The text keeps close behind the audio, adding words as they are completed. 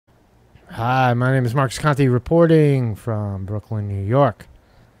Hi, my name is Marcus Conte reporting from Brooklyn, New York.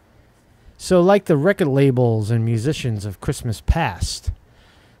 So, like the record labels and musicians of Christmas past,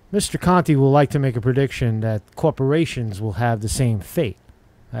 Mr. Conte will like to make a prediction that corporations will have the same fate.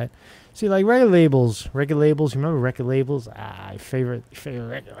 Right? See, like record labels, you remember record labels? Favorite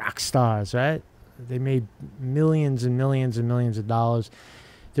rock stars, right? They made millions and millions and millions of dollars.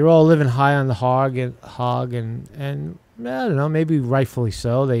 They're all living high on the hog, and I don't know, maybe rightfully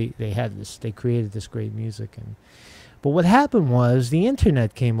so. They created this great music, but what happened was the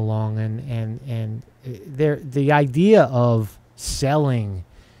internet came along, and the idea of selling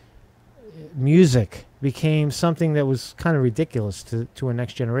music became something that was kind of ridiculous to a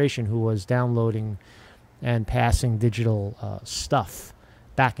next generation who was downloading and passing digital stuff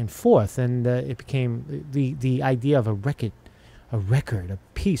back and forth, and it became the idea of a record, a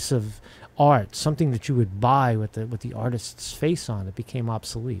piece of art, something that you would buy with the artist's face on it, became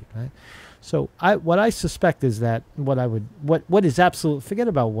obsolete, right? So what I suspect is that what is absolute, forget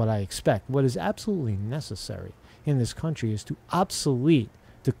about what I expect, what is absolutely necessary in this country is to obsolete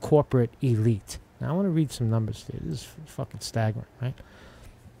the corporate elite. Now I want to read some numbers here. This is fucking staggering, right?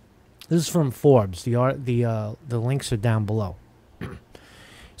 This is from Forbes. The links are down below.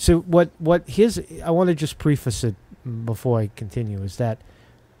 So I want to just preface it before I continue, is that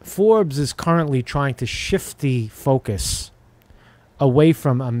Forbes is currently trying to shift the focus away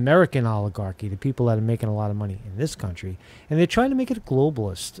from American oligarchy, the people that are making a lot of money in this country, and they're trying to make it a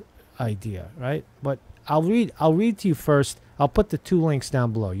globalist idea, right? But I'll read to you first. I'll put the two links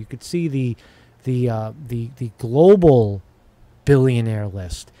down below. You could see the global billionaire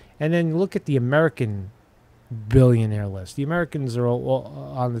list, and then look at the American billionaire list. The Americans are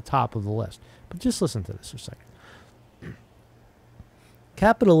all on the top of the list. But just listen to this for a second.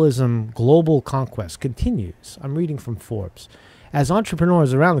 Capitalism global conquest continues. I'm reading from Forbes. As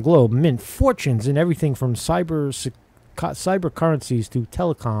entrepreneurs around the globe mint fortunes in everything from cyber currencies to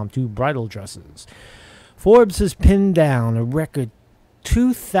telecom to bridal dresses, Forbes has pinned down a record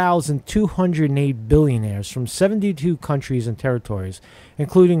 2,208 billionaires from 72 countries and territories,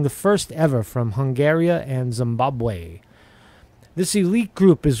 including the first ever from Hungary and Zimbabwe. This elite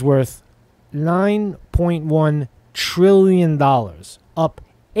group is worth $9.1 trillion, up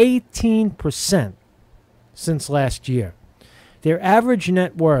 18% since last year. Their average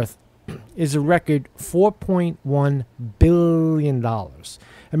net worth is a record $4.1 billion.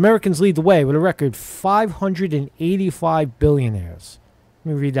 Americans lead the way with a record 585 billionaires.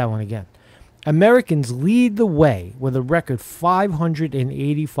 Let me read that one again. Americans lead the way with a record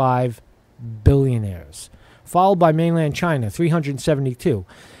 585 billionaires, followed by mainland China, 372.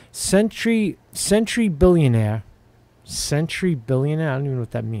 Century billionaire, I don't even know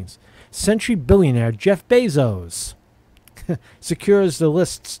what that means. Century billionaire Jeff Bezos secures the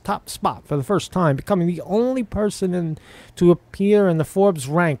list's top spot for the first time, becoming the only person to appear in the Forbes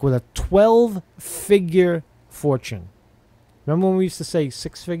rank with a 12-figure fortune. Remember when we used to say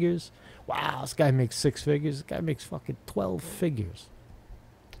 6 figures? Wow, this guy makes 6 figures. This guy makes fucking 12 figures.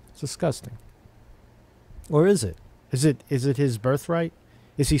 It's disgusting. Or is it? Is it his birthright?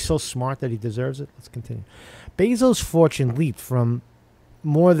 Is he so smart that he deserves it? Let's continue. Bezos' fortune leaped from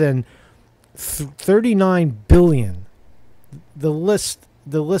more than 39 billion. The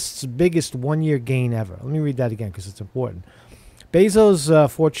list's biggest one-year gain ever. Let me read that again because it's important. Bezos'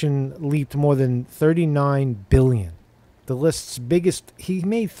 fortune leaped more than 39 billion. The list's biggest. He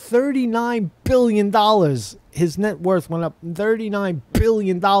made $39 billion. His net worth went up $39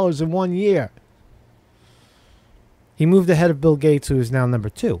 billion in 1 year. He moved ahead of Bill Gates, who is now number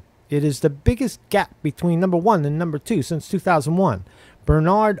 2. It is the biggest gap between number 1 and number 2 since 2001.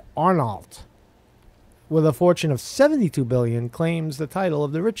 Bernard Arnault, with a fortune of $72 billion, claims the title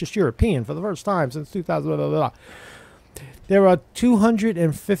of the richest European for the first time since 2000. Blah, blah, blah. There are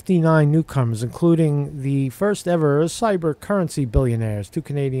 259 newcomers, including the first ever cyber currency billionaires, 2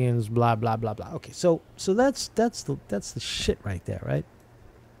 Canadians, blah blah blah blah. Okay, so that's the shit right there, right?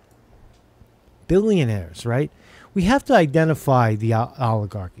 Billionaires, right? We have to identify the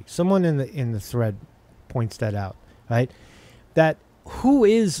oligarchy. Someone in the thread points that out, right? That who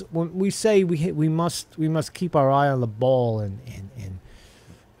is, when we say we must keep our eye on the ball and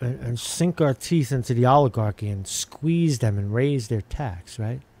sink our teeth into the oligarchy and squeeze them and raise their tax,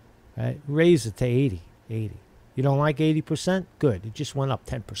 right? Right? Raise it to 80. You don't like 80%? Good. It just went up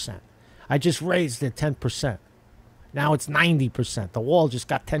 10%. I just raised it 10%. Now it's 90%. The wall just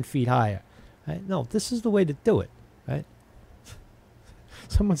got 10 feet higher. Right? No, this is the way to do it, right?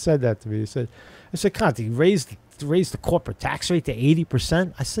 Someone said that to me. I said, Conte, raise the corporate tax rate to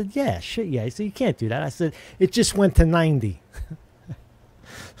 80%? I said, yeah, shit, yeah. He said, you can't do that. I said, it just went to 90.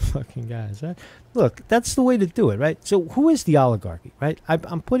 Fucking guys, right? Look, that's the way to do it, right? So who is the oligarchy, right?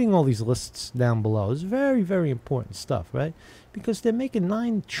 I'm putting all these lists down below. It's very, very important stuff, right? Because they're making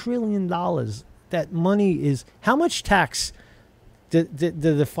 $9 trillion. That money is... How much tax did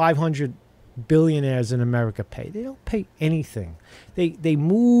the 500 billionaires in America pay? They don't pay anything. They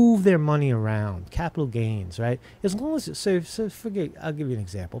move their money around, capital gains, right? As long as so forget. I'll give you an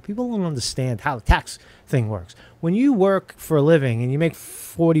example. People don't understand how the tax thing works. When you work for a living and you make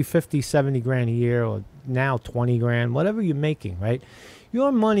 40, 50, 70 grand a year, or now 20 grand, whatever you're making, right?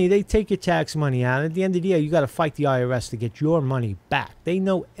 Your money, they take your tax money out. At the end of the year, you got to fight the IRS to get your money back. They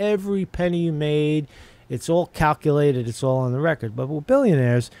know every penny you made. It's all calculated. It's all on the record. But with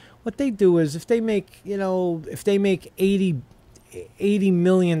billionaires, what they do is if they make, if they make $80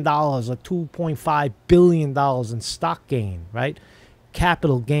 million or $2.5 billion in stock gain, right?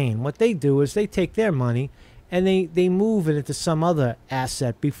 Capital gain. What they do is they take their money and they move it into some other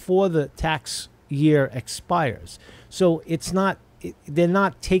asset before the tax year expires. So it's not, they're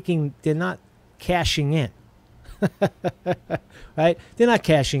not cashing in. Right? They're not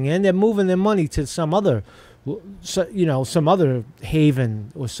cashing in. They're moving their money to some other, some other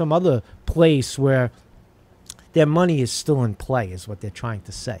haven or some other place where their money is still in play, is what they're trying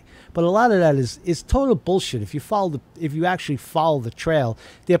to say. But a lot of that is total bullshit. If you actually follow the trail,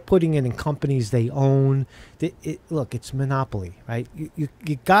 they're putting it in companies they own. Look, it's monopoly, right? You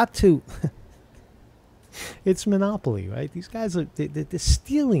got to. It's monopoly, right? These guys are they're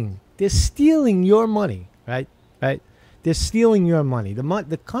stealing. They're stealing your money, right? Right? They're stealing your money.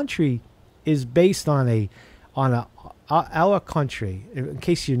 The country is based on our country. In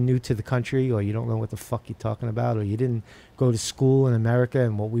case you're new to the country or you don't know what the fuck you're talking about, or you didn't go to school in America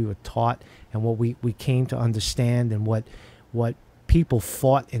and what we were taught and what we came to understand and what people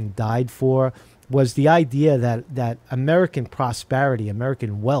fought and died for, was the idea that American prosperity,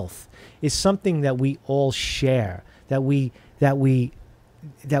 American wealth, is something that we all share, that we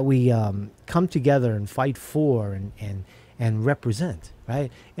come together and fight for and represent, right?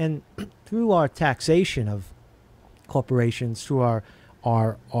 And through our taxation of corporations, through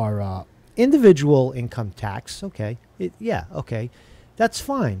our individual income tax, okay, okay, that's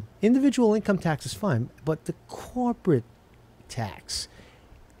fine. Individual income tax is fine, but the corporate tax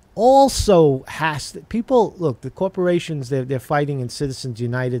also has to, people look, the corporations, they're fighting in Citizens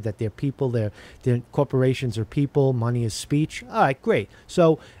United that they're people, their corporations are people, money is speech. All right, great.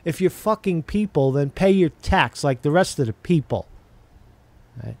 So if you're fucking people, then pay your tax like the rest of the people.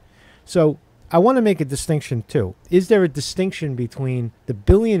 Right? So I want to make a distinction too. Is there a distinction between the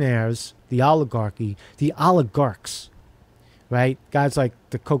billionaires, the oligarchy, the oligarchs, right? Guys like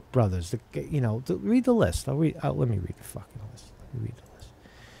the Koch brothers, read the list. Let me read the fucking list. Let me read the list.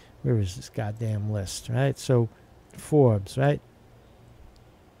 Where is this goddamn list, right? So, Forbes, right?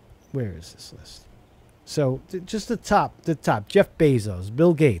 Where is this list? So, just the top. Jeff Bezos,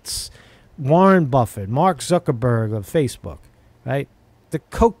 Bill Gates, Warren Buffett, Mark Zuckerberg of Facebook, right? The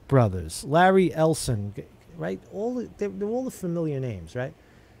Koch brothers, Larry Ellison, right? They're all the familiar names, right?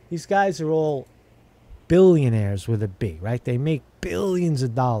 These guys are all billionaires with a B, right? They make billions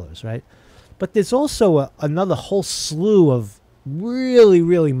of dollars, right? But there's also another whole slew of really,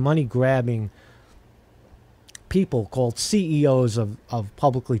 really money-grabbing people called CEOs of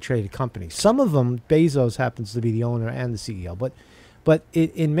publicly traded companies. Some of them, Bezos happens to be the owner and the CEO, but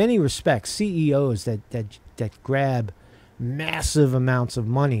in many respects, CEOs that grab massive amounts of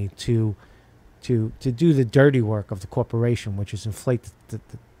money to do the dirty work of the corporation, which is inflate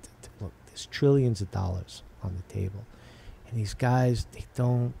look, there's trillions of dollars on the table, and these guys,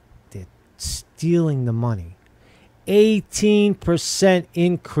 they're stealing the money. 18%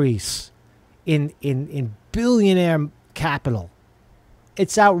 increase in billionaire capital.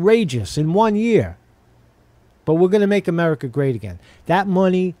 It's outrageous in 1 year. But we're going to make America great again. That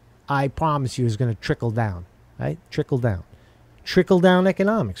money, I promise you, is going to trickle down, right? Trickle down. Trickle down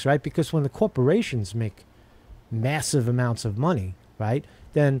economics, right? Because when the corporations make massive amounts of money, right,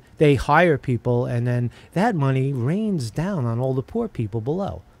 then they hire people, and then that money rains down on all the poor people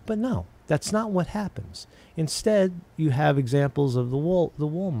below. But no, that's not what happens. Instead, you have examples of the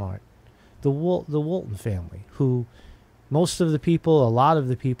Walmart, the Walton family, who most of the people, a lot of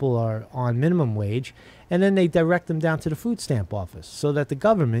the people are on minimum wage, and then they direct them down to the food stamp office so that the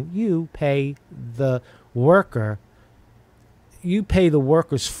government, you pay the worker, you pay the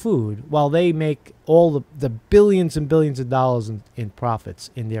workers food while they make all the billions and billions of dollars in profits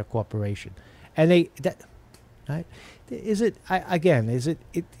in their corporation. And right? Is it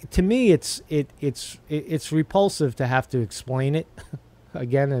to me it's repulsive to have to explain it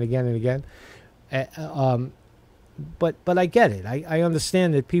again and again and again. but I get it. I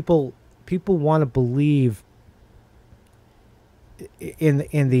understand that people want to believe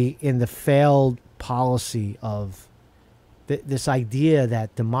in the failed policy of this idea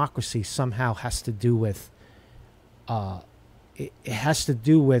that democracy somehow has to do with it has to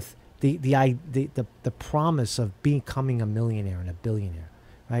do with the promise of becoming a millionaire and a billionaire,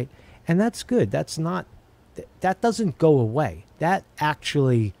 right? And that's good. That's not, that doesn't go away. That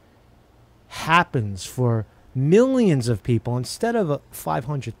actually happens for millions of people instead of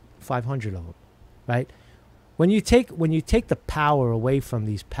 500 of them, right? When you take the power away from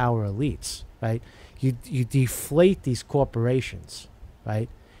these power elites, right? You deflate these corporations, right?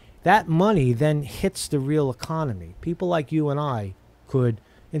 That money then hits the real economy. People like you and I could,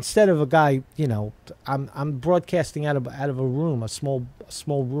 instead of a guy, you know, I'm broadcasting out of a room, a small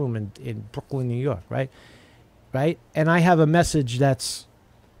room in Brooklyn, New York, right? And I have a message that's,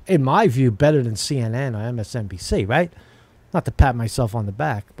 in my view, better than CNN or MSNBC, right? Not to pat myself on the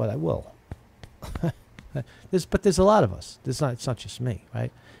back, but I will. But there's a lot of us. It's not just me,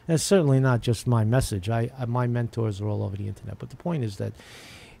 right? And it's certainly not just my message. My mentors are all over the internet. But the point is that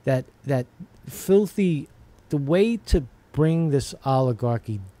filthy, the way to bring this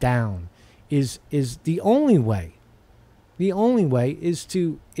oligarchy down is the only way. The only way is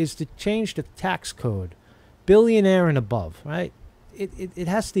to change the tax code, billionaire and above, right? It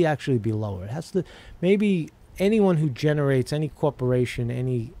has to actually be lower. It has to, maybe anyone who generates, any corporation,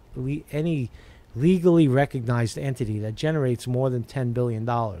 any legally recognized entity that generates more than $10 billion,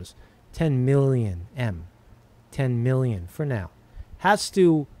 10 million $10 million for now, has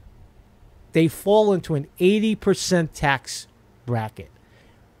to, they fall into an 80% tax bracket.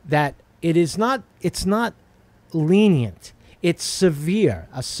 That it's not lenient. It's severe,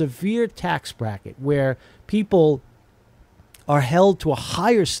 a severe tax bracket where people are held to a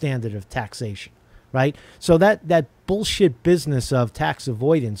higher standard of taxation, right? So that bullshit business of tax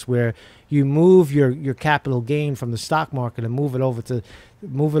avoidance, where you move your capital gain from the stock market and move it over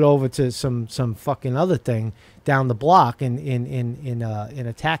to some fucking other thing down the block in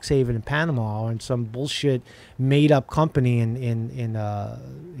a tax haven in Panama, or in some bullshit made up company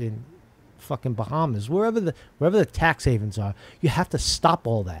in fucking Bahamas, wherever the tax havens are. You have to stop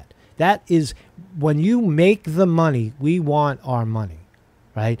all that. That is, when you make the money, we want our money,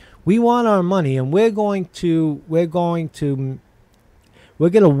 right? We want our money, and we're going to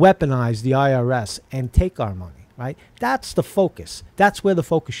weaponize the IRS and take our money, right? That's the focus. That's where the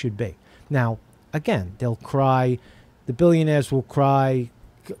focus should be. Now, again, they'll cry, the billionaires will cry,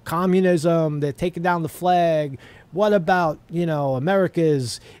 communism, they're taking down the flag. What about, you know, America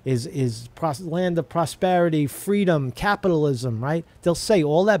is land of prosperity, freedom, capitalism, right? They'll say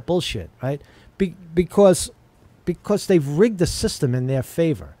all that bullshit, right? Because they've rigged the system in their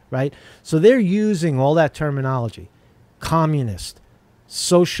favor, right? So they're using all that terminology: communist,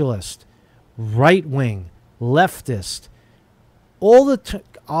 socialist, right-wing, leftist, all the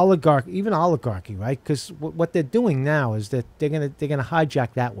oligarchy, right? Because what they're doing now is that they're gonna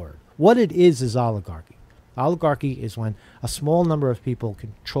hijack that word. What it is oligarchy. Oligarchy is when a small number of people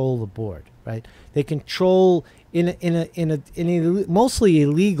control the board, right? They control in a mostly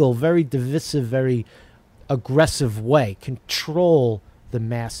illegal, very divisive, very aggressive way, control the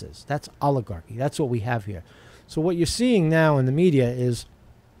masses. That's oligarchy. That's what we have here. So what you're seeing now in the media is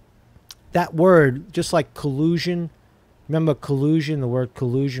that word, just like collusion. Remember collusion, the word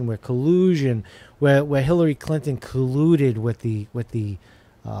collusion, where Hillary Clinton colluded with the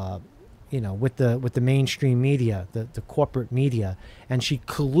mainstream media, the corporate media, and she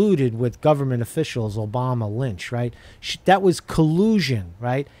colluded with government officials, Obama, Lynch, right? That was collusion,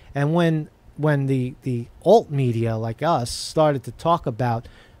 right? And when the alt media like us started to talk about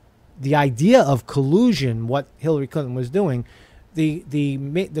the idea of collusion, what Hillary Clinton was doing,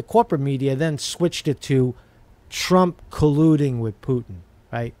 the corporate media then switched it to Trump colluding with Putin,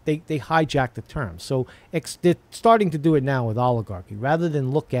 right? They hijacked the term. So they're starting to do it now with oligarchy. Rather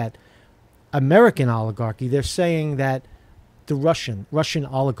than look at American oligarchy, they're saying that the Russian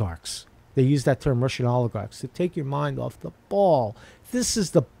oligarchs, they use that term, Russian oligarchs, to take your mind off the ball. This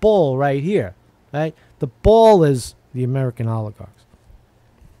is the ball right here, right? The ball is the American oligarchs.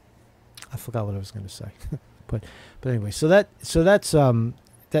 I forgot what I was going to say, but anyway, so that's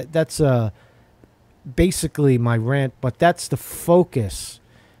basically my rant. But that's the focus.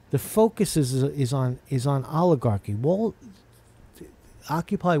 The focus is on oligarchy.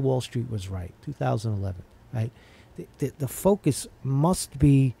 Occupy Wall Street was right, 2011, right? The focus must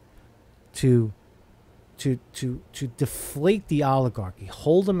be to deflate the oligarchy,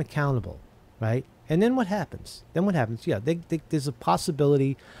 hold them accountable, right? And then what happens? Then what happens? Yeah, there's a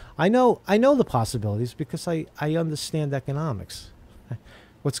possibility. I know the possibilities because I understand economics.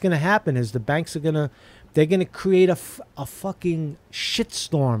 What's going to happen is the banks they're going to create a fucking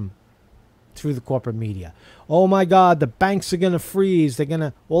shitstorm through the corporate media. Oh my God, the banks are going to freeze.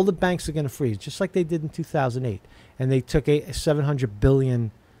 All the banks are going to freeze, just like they did in 2008. And they took 700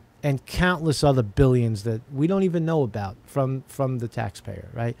 billion and countless other billions that we don't even know about from the taxpayer,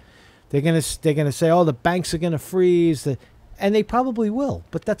 right? They're gonna say, oh, the banks are gonna freeze, and they probably will,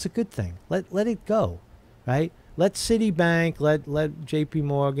 but that's a good thing. Let it go, right? Let Citibank, let J.P.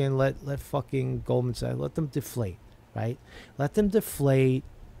 Morgan, let fucking Goldman Sachs, let them deflate, right? Let them deflate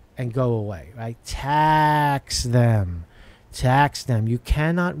and go away, right? Tax them. You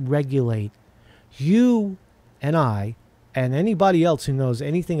cannot regulate. You and I and anybody else who knows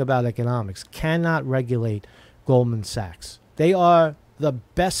anything about economics cannot regulate Goldman Sachs. They are the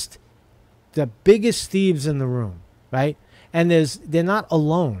biggest thieves in the room, right? And they're not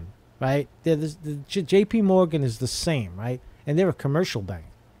alone, right? J.P. Morgan is the same, right? And they're a commercial bank,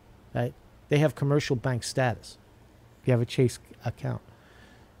 right? They have commercial bank status. If you have a Chase account,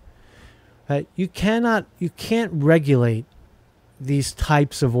 right? You can't regulate these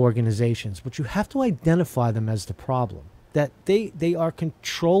types of organizations, but you have to identify them as the problem. That they are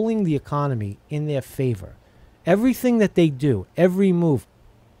controlling the economy in their favor. Everything that they do, every move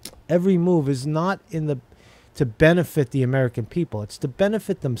is not to benefit the American people. It's to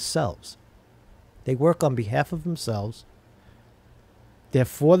benefit themselves. They work on behalf of themselves. They're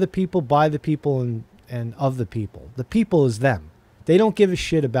for the people, by the people, and of the people. The people is them. They don't give a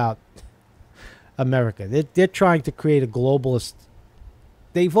shit about America. They're trying to create a globalist.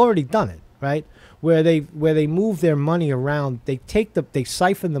 They've already done it, right? Where they move their money around, they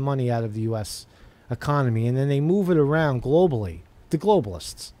siphon the money out of the U.S. economy, and then they move it around globally. The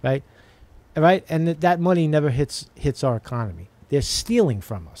globalists, right? And that money never hits our economy. They're stealing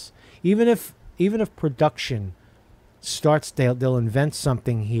from us. Even if production starts, they'll invent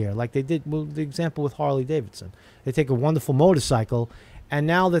something here, like they did. Well, the example with Harley Davidson, they take a wonderful motorcycle, and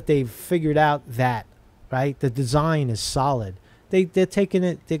now that they've figured out that, right, the design is solid. They're taking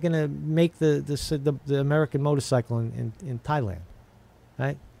it. They're gonna make the American motorcycle in Thailand,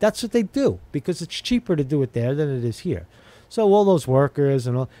 right? That's what they do because it's cheaper to do it there than it is here. So all those workers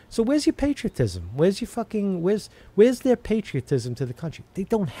and all. So where's your patriotism? Where's their patriotism to the country? They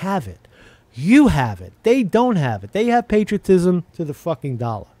don't have it. You have it. They don't have it. They have patriotism to the fucking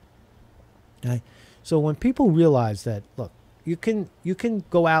dollar. Okay? So when people realize that, look, you can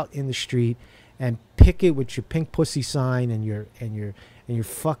go out in the street and picket with your pink pussy sign and your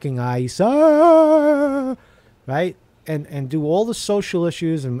fucking ice, right? And do all the social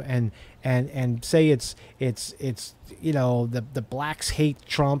issues and say it's the blacks hate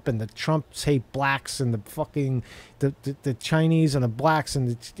Trump and the Trumps hate blacks and the fucking the Chinese and the blacks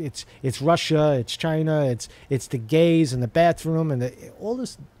and it's Russia, it's China, it's the gays and the bathroom and all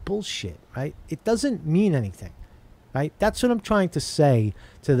this bullshit, right? It doesn't mean anything. Right? That's what I'm trying to say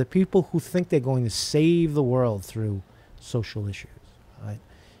to the people who think they're going to save the world through social issues.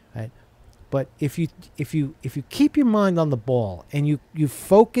 Right? But if you keep your mind on the ball and you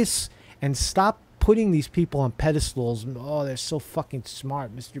focus and stop putting these people on pedestals, oh, they're so fucking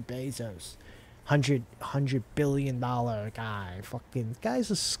smart, Mr. Bezos, $100 billion guy, fucking guy's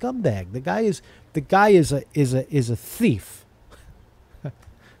a scumbag. The guy is a thief.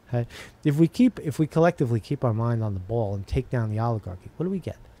 Right? If we collectively keep our mind on the ball and take down the oligarchy, what do we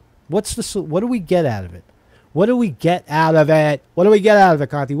get? What do we get out of it? What do we get out of it? What do we get out of it,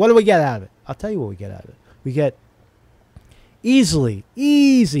 Conte? What do we get out of it? I'll tell you what we get out of it. We get easy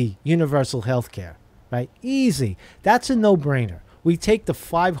universal health care, right? Easy. That's a no-brainer. We take the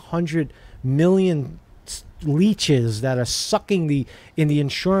 500 million leeches that are sucking the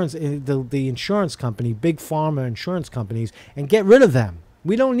insurance company, big pharma insurance companies, and get rid of them.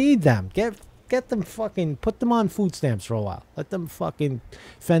 We don't need them. Get them fucking, put them on food stamps for a while. Let them fucking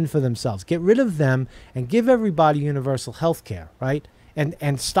fend for themselves. Get rid of them and give everybody universal health care, right?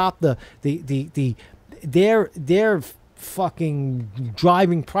 And stop their fucking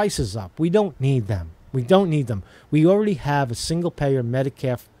driving prices up. We don't need them. We don't need them. We already have a single payer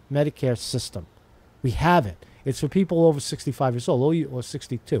Medicare system. We have it. It's for people over 65 years old, or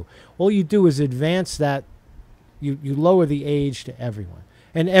 62. All you do is advance that. You lower the age to everyone.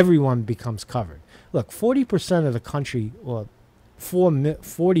 And everyone becomes covered. Look, 40% of the country, or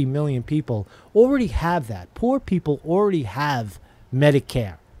 40 million people, already have that. Poor people already have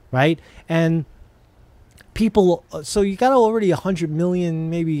Medicare, right? And people, so you got already 100 million,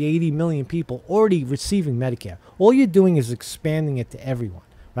 maybe 80 million people already receiving Medicare. All you're doing is expanding it to everyone.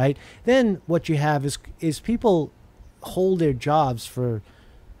 right? Then what you have is people hold their jobs for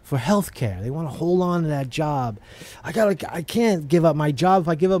health care. They want to hold on to that job. I can't give up my job. If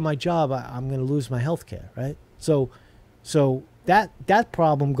I give up my job, I'm going to lose my health care, right? So that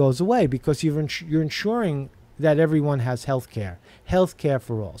problem goes away because you're ensuring that everyone has health care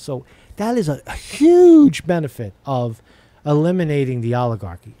for all. So that is a huge benefit of eliminating the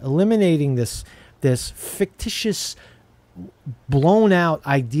oligarchy, eliminating this fictitious, blown out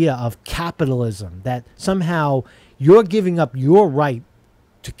idea of capitalism, that somehow you're giving up your right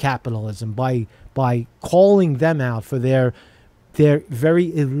to capitalism by calling them out for their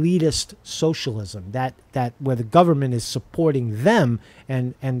very elitist socialism, that where the government is supporting them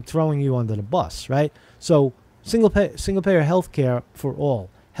and throwing you under the bus, right? So single payer health care for all.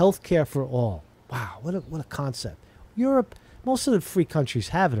 Wow, what a concept. Europe, most of the free countries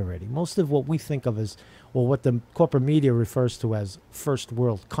have it already. Most of what we think of as, or what the corporate media refers to as first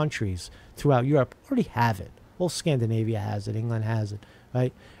world countries throughout Europe already have it. Well, Scandinavia has it, England has it,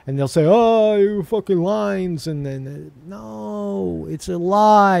 right? And they'll say, oh, you fucking lines. And then, no, it's a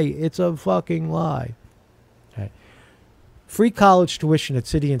lie. It's a fucking lie. Okay. Free college tuition at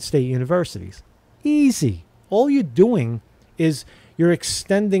city and state universities. Easy. All you're doing is you're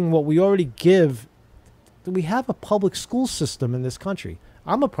extending what we already give. We have a public school system in this country.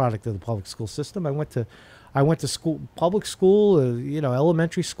 I'm a product of the public school system. I went to school, public school,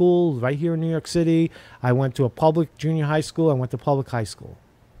 elementary school right here in New York City. I went to a public junior high school. I went to public high school.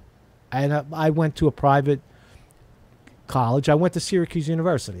 And I went to a private college. I went to Syracuse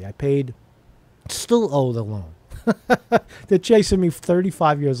University. I paid, still owe the loan. They're chasing me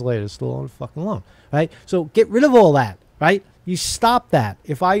 35 years later, still owe the fucking loan, right? So get rid of all that, right? You stop that.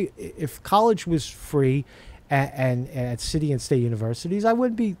 If college was free and at city and state universities, they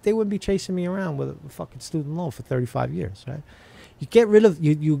wouldn't be chasing me around with a fucking student loan for 35 years, right? You get rid of,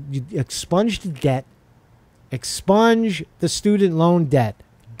 you expunge the debt, expunge the student loan debt.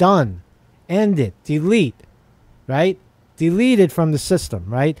 Done. End it. Delete. Right? Delete it from the system,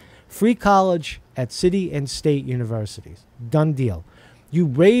 right? Free college at city and state universities. Done deal. You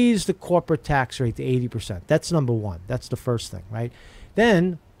raise the corporate tax rate to 80%. That's number one. That's the first thing, right?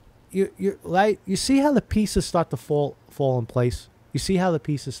 Then you see how the pieces start to fall in place. You see how the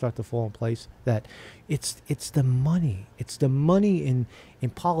pieces start to fall in place. That it's the money. It's the money in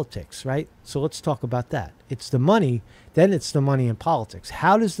politics, right? So let's talk about that. It's the money. Then it's the money in politics.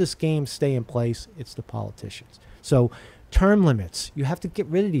 How does this game stay in place? It's the politicians. So term limits. You have to get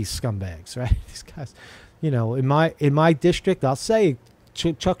rid of these scumbags, right? These guys, in my district, I'll say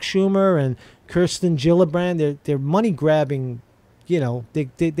Chuck Schumer and Kirsten Gillibrand, they're money grabbing.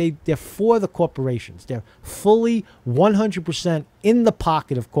 They're for the corporations. They're fully 100% in the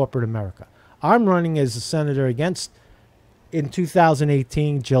pocket of corporate America. I'm running as a senator against, in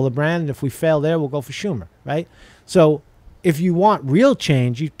 2018, Gillibrand, and if we fail there, we'll go for Schumer, right? So if you want real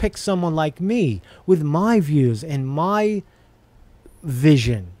change, you pick someone like me with my views and my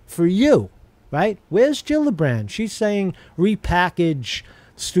vision for you, right? Where's Gillibrand? She's saying repackage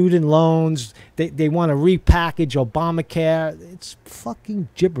student loans. They want to repackage Obamacare. It's fucking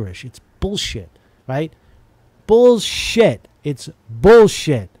gibberish. It's bullshit, right? Bullshit. It's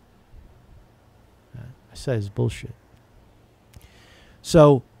bullshit. I said it's bullshit.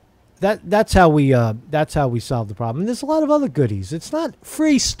 So that's how we solve the problem. And there's a lot of other goodies. It's not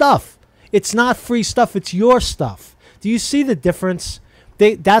free stuff. It's not free stuff. It's your stuff. Do you see the difference?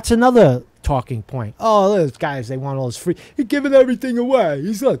 That's another talking point. Oh, those guys, they want all this free. He's giving everything away.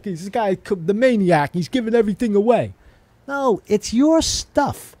 He's this guy, the maniac. He's giving everything away. No, it's your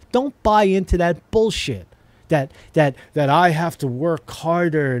stuff. Don't buy into that bullshit. That I have to work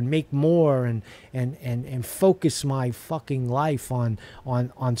harder and make more and focus my fucking life on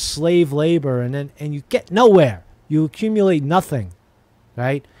slave labor, and you get nowhere. You accumulate nothing,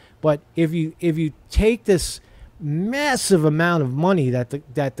 right? But if you take this massive amount of money that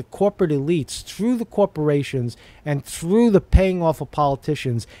the corporate elites, through the corporations and through the paying off of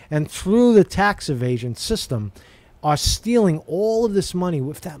politicians and through the tax evasion system, are stealing all of this money.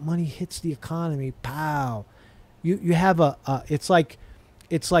 If that money hits the economy, pow, you have it's like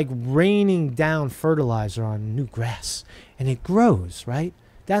raining down fertilizer on new grass, and it grows, right?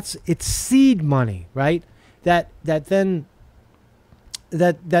 It's seed money, right? That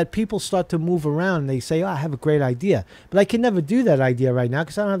people start to move around, and they say, oh, I have a great idea, but I can never do that idea right now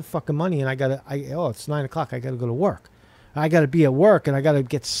because I don't have the fucking money, and it's 9 o'clock, I gotta go to work. I gotta be at work, and I gotta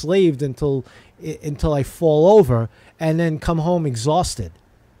get slaved until I fall over and then come home exhausted,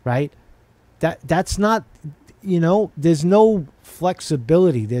 right? That's not, there's no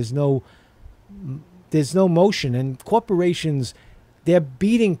flexibility, there's no motion, and corporations They're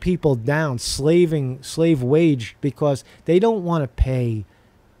beating people down, slave wage, because they don't want to pay.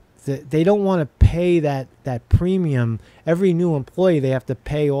 They don't want to pay that premium. Every new employee, they have to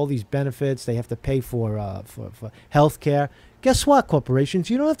pay all these benefits. They have to pay for health care. Guess what,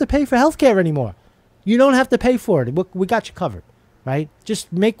 corporations? You don't have to pay for health care anymore. You don't have to pay for it. We got you covered, right?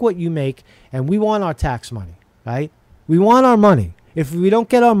 Just make what you make, and we want our tax money, right? We want our money. If we don't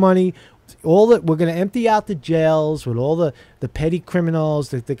get our money, we're going to empty out the jails with all the petty criminals,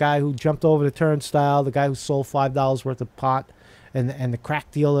 the guy who jumped over the turnstile, the guy who sold $5 worth of pot, and the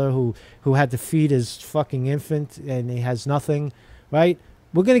crack dealer who had to feed his fucking infant and he has nothing, right?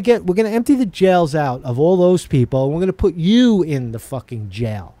 We're gonna empty the jails out of all those people, and we're gonna put you in the fucking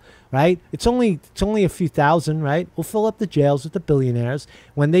jail, right? It's only a few thousand, right? We'll fill up the jails with the billionaires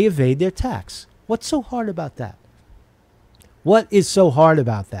when they evade their tax. What's so hard about that? What is so hard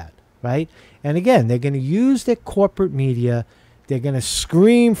about that, right? And again, they're gonna use their corporate media. They're going to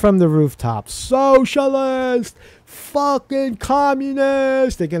scream from the rooftops, socialist, fucking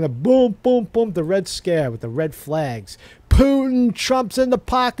communist. They're going to boom, boom, boom, the Red Scare with the red flags. Putin, Trump's in the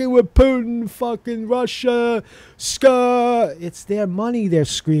pocket with Putin, fucking Russia, ska. It's their money they're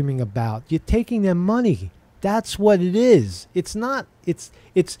screaming about. You're taking their money. That's what it is. It's not,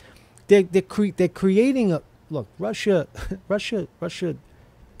 they're creating a, look, Russia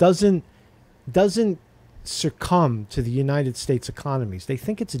doesn't succumb to the United States economies. They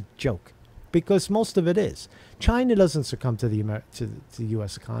think it's a joke, because most of it is. China doesn't succumb to the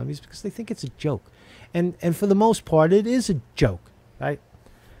U.S. economies because they think it's a joke, and for the most part, it is a joke, right?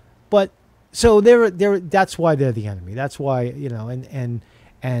 But so that's why they're the enemy. That's why, you know,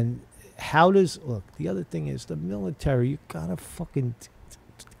 and how does, look? The other thing is the military. You got a fucking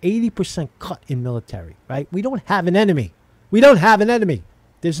 80% cut in military, right? We don't have an enemy. We don't have an enemy.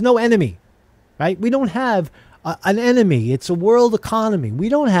 There's no enemy. Right? We don't have an enemy. It's a world economy. We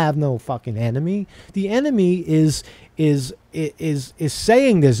don't have no fucking enemy. The enemy is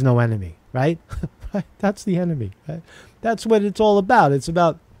saying there's no enemy, right? That's the enemy. Right? That's what it's all about. It's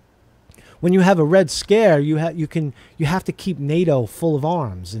about when you have a Red Scare, you have to keep NATO full of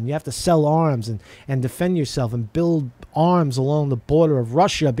arms, and you have to sell arms and defend yourself and build arms along the border of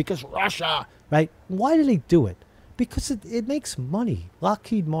Russia, because Russia, right? Why do they do it? Because it makes money.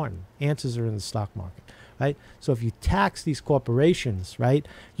 Lockheed Martin, answers are in the stock market, right? So if you tax these corporations, right,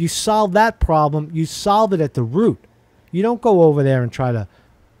 you solve that problem. You solve it at the root. You don't go over there and try to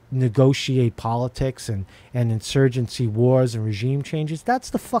negotiate politics and insurgency wars and regime changes. That's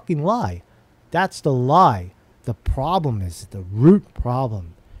the fucking lie. That's the lie. The problem is, the root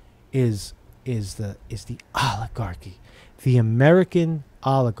problem is the oligarchy, the American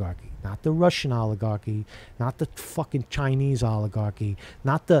oligarchy. Not the Russian oligarchy, not the fucking Chinese oligarchy,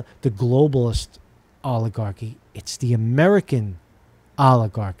 not the globalist oligarchy. It's the American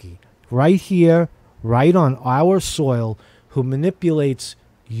oligarchy right here, right on our soil, who manipulates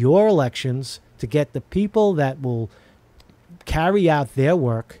your elections to get the people that will carry out their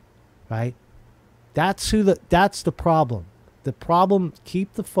work, right? That's the problem. The problem,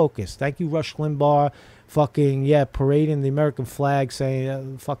 keep the focus. Thank you, Rush Limbaugh. Fucking, yeah, parading the American flag,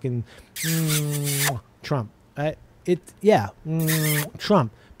 saying fucking Trump.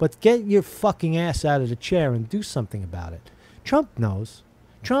 Trump. But get your fucking ass out of the chair and do something about it. Trump knows.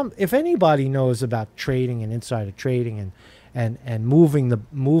 Trump, if anybody knows about trading and insider trading and moving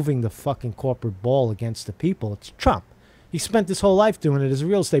the fucking corporate ball against the people, it's Trump. He spent his whole life doing it as a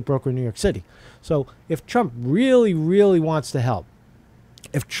real estate broker in New York City. So if Trump really, really wants to help,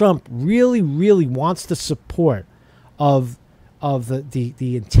 if Trump really, really wants the support of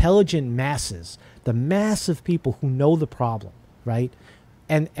the intelligent masses, the mass of people who know the problem, right?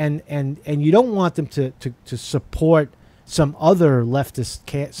 And you don't want them to support some other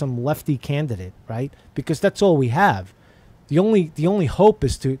some lefty candidate, right? Because that's all we have. The only hope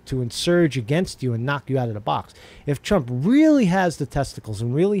is to insurge against you and knock you out of the box. If Trump really has the testicles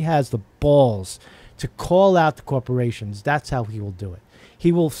and really has the balls to call out the corporations, that's how he will do it.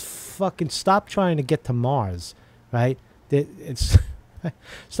 He will fucking stop trying to get to Mars, right?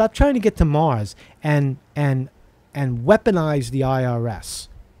 Stop trying to get to Mars and weaponize the IRS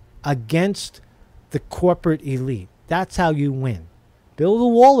against the corporate elite. That's how you win. Build a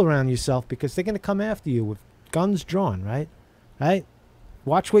wall around yourself, because they're going to come after you with guns drawn, right? Right?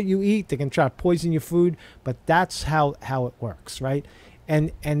 Watch what you eat. They can try to poison your food, but that's how it works, right?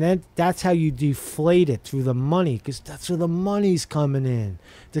 And then that's how you deflate it, through the money, because that's where the money's coming in.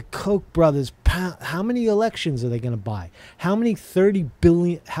 The Koch brothers, how many elections are they going to buy? How many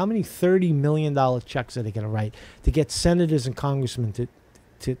 $30 million checks are they going to write to get senators and congressmen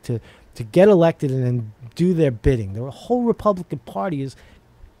to to get elected and then do their bidding. The whole Republican Party is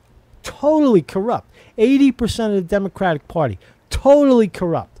totally corrupt. 80% of the Democratic Party, totally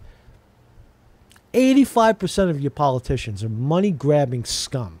corrupt. 85% of your politicians are money-grabbing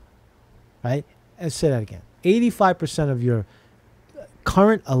scum. Right? And say that again. 85% of your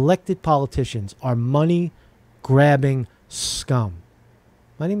current elected politicians are money-grabbing scum.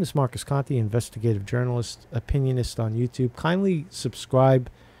 My name is Marcus Conte, investigative journalist, opinionist on YouTube. Kindly subscribe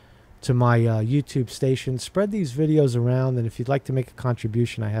to my YouTube station. Spread these videos around, and if you'd like to make a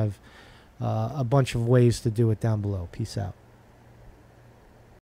contribution, I have a bunch of ways to do it down below. Peace out.